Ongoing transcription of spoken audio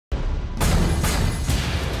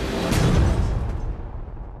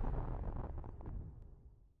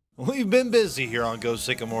We've been busy here on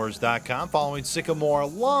GoSycamores.com following Sycamore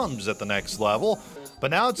alums at the next level.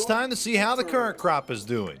 But now it's time to see how the current crop is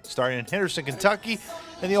doing. Starting in Henderson, Kentucky,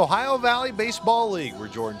 in the Ohio Valley Baseball League, where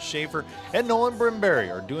Jordan Schaffer and Nolan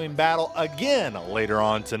Brimbury are doing battle again later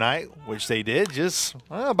on tonight, which they did just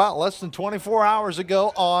about less than 24 hours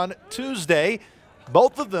ago on Tuesday.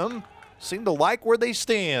 Both of them seem to like where they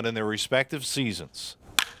stand in their respective seasons.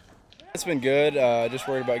 It's been good. Just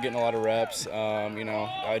worried about getting a lot of reps.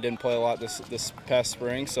 I didn't play a lot this past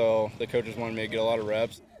spring, so the coaches wanted me to get a lot of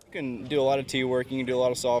reps. You can do a lot of tee work, you can do a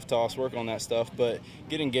lot of soft toss, work on that stuff, but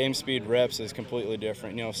getting game speed reps is completely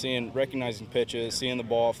different. Recognizing pitches, seeing the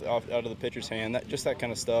ball out of the pitcher's hand, that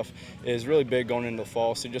kind of stuff is really big going into the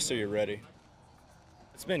fall, so just so you're ready.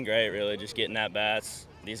 It's been great, really, just getting at bats.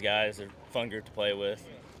 These guys are a fun group to play with.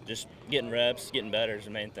 Just getting reps, getting better is the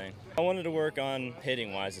main thing. I wanted to work on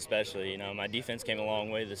hitting-wise especially. My defense came a long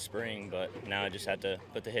way this spring, but now I just had to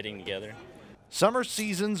put the hitting together. Summer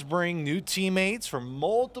seasons bring new teammates from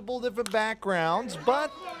multiple different backgrounds,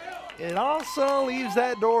 but it also leaves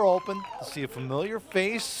that door open to see a familiar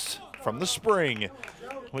face from the spring,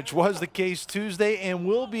 which was the case Tuesday and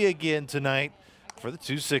will be again tonight for the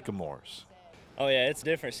two Sycamores. Oh yeah, it's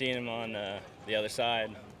different seeing them on the other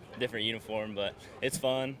side. Different uniform, but it's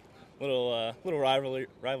fun. Little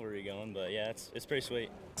rivalry going, but yeah, it's pretty sweet.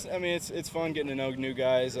 I mean, it's fun getting to know new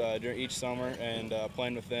guys during each summer and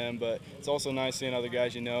playing with them, but it's also nice seeing other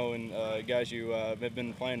guys you know and guys you have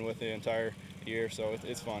been playing with the entire year, so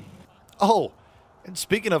it's fun. Oh, and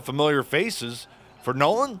speaking of familiar faces, for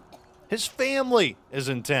Nolan, his family is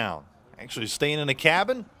in town. Actually staying in a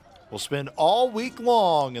cabin. Will spend all week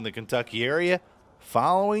long in the Kentucky area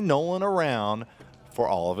following Nolan around for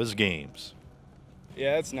all of his games.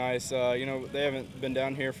 Yeah, it's nice. They haven't been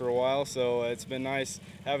down here for a while, so it's been nice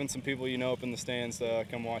having some people up in the stands to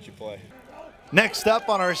come watch you play. Next up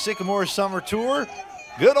on our Sycamore Summer Tour,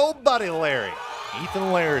 good old buddy Larry, Ethan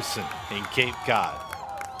Larison in Cape Cod.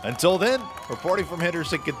 Until then, reporting from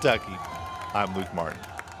Henderson, Kentucky, I'm Luke Martin.